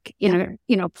look like in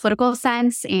a political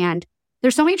sense. And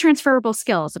there's so many transferable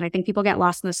skills. And I think people get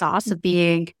lost in the sauce of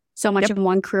being so much in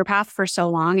one career path for so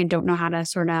long and don't know how to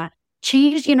sort of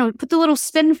change, put the little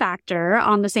spin factor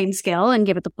on the same skill and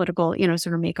give it the political,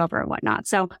 sort of makeover and whatnot.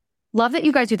 So love that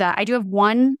you guys do that. I do have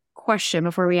one question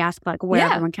before we ask like where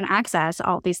everyone can access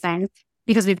all these things,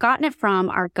 because we've gotten it from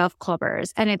our Gov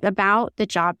Clubbers and it's about the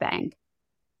job bank.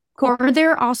 Are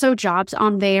there also jobs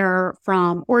on there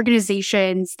from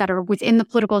organizations that are within the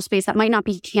political space that might not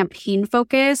be campaign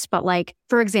focused, but like,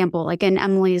 for example, like an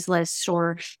Emily's List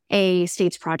or a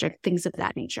States Project, things of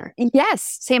that nature?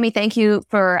 Yes. Sammy, thank you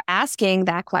for asking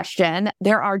that question.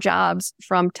 There are jobs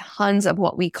from tons of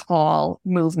what we call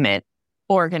movement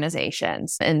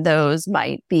organizations. And those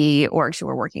might be orgs who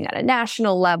are working at a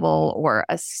national level or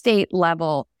a state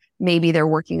level. Maybe they're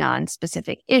working on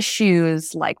specific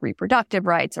issues like reproductive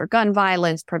rights or gun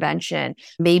violence prevention.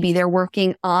 Maybe they're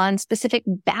working on specific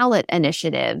ballot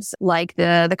initiatives like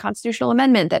the constitutional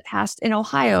amendment that passed in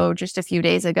Ohio just a few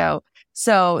days ago.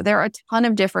 So there are a ton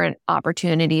of different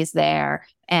opportunities there.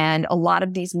 And a lot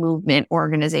of these movement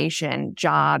organization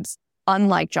jobs,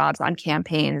 unlike jobs on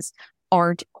campaigns,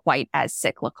 aren't quite as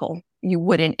cyclical. You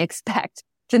wouldn't expect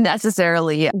to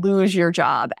necessarily lose your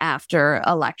job after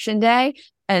Election Day.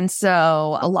 And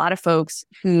so a lot of folks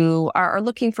who are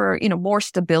looking for, more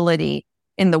stability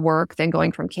in the work than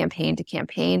going from campaign to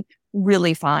campaign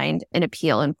really find an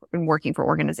appeal in working for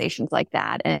organizations like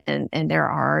that. And there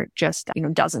are just,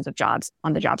 dozens of jobs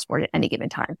on the jobs board at any given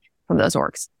time from those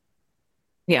orgs.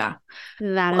 Yeah.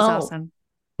 That is awesome.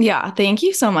 Yeah. Thank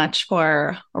you so much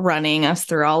for running us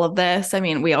through all of this. I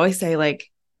mean, we always say like,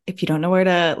 if you don't know where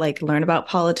to like learn about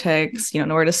politics, you don't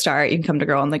know where to start, you can come to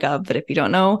Girl on the Gov. But if you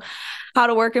don't know how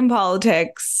to work in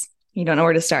politics, you don't know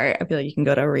where to start, I feel like you can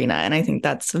go to Arena. And I think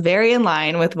that's very in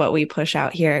line with what we push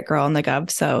out here at Girl on the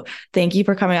Gov. So thank you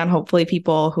for coming on. Hopefully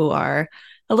people who are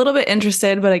a little bit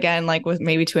interested, but again, like with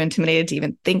maybe too intimidated to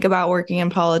even think about working in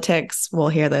politics, will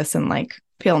hear this and like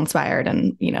feel inspired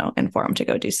and, informed to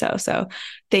go do so. So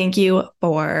thank you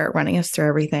for running us through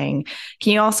everything.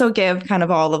 Can you also give kind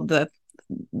of all of the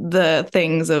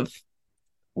things of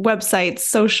websites,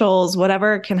 socials,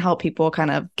 whatever can help people kind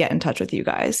of get in touch with you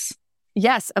guys?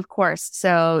 Yes, of course.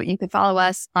 So you can follow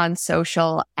us on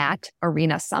social at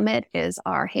Arena Summit is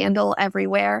our handle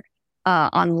everywhere.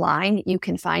 Online, you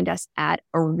can find us at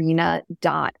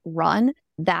arena.run.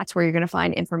 That's where you're going to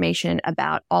find information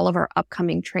about all of our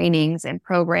upcoming trainings and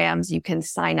programs. You can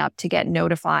sign up to get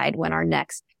notified when our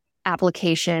next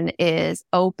application is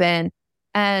open.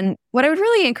 And what I would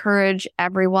really encourage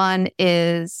everyone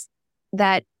is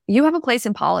that you have a place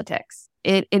in politics.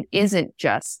 It isn't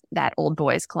just that old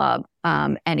boys club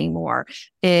anymore.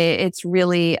 It's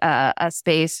really a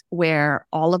space where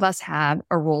all of us have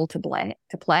a role to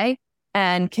play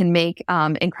and can make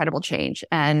incredible change.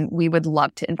 And we would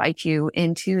love to invite you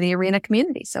into the Arena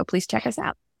community. So please check us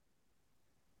out.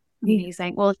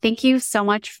 Amazing. Well, thank you so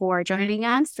much for joining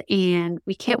us. And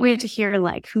we can't wait to hear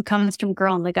like who comes from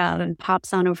Girl on the Gov and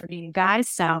pops on over to you guys.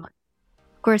 So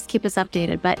of course, keep us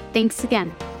updated. But thanks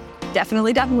again.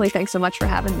 Definitely. Thanks so much for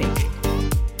having me.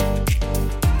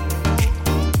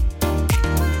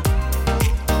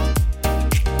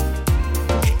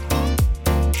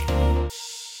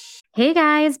 Hey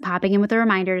guys, popping in with a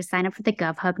reminder to sign up for the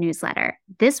GovHub newsletter.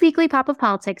 This weekly Pop of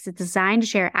Politics is designed to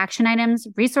share action items,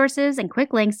 resources, and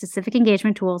quick links to civic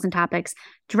engagement tools and topics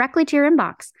directly to your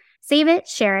inbox. Save it,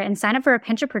 share it, and sign up for a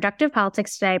pinch of productive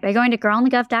politics today by going to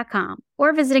girlonthegov.com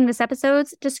or visiting this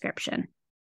episode's description.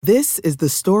 This is the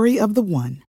story of the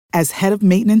one. As head of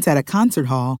maintenance at a concert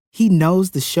hall, he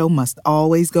knows the show must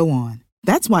always go on.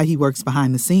 That's why he works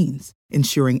behind the scenes,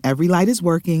 ensuring every light is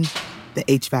working, the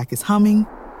HVAC is humming,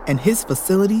 and his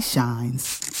facility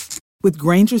shines. With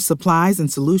Grainger's supplies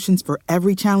and solutions for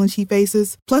every challenge he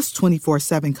faces, plus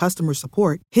 24/7 customer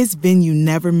support, his venue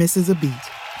never misses a beat.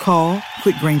 Call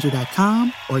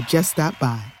quickgrainger.com or just stop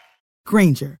by.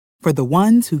 Grainger, for the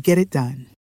ones who get it done.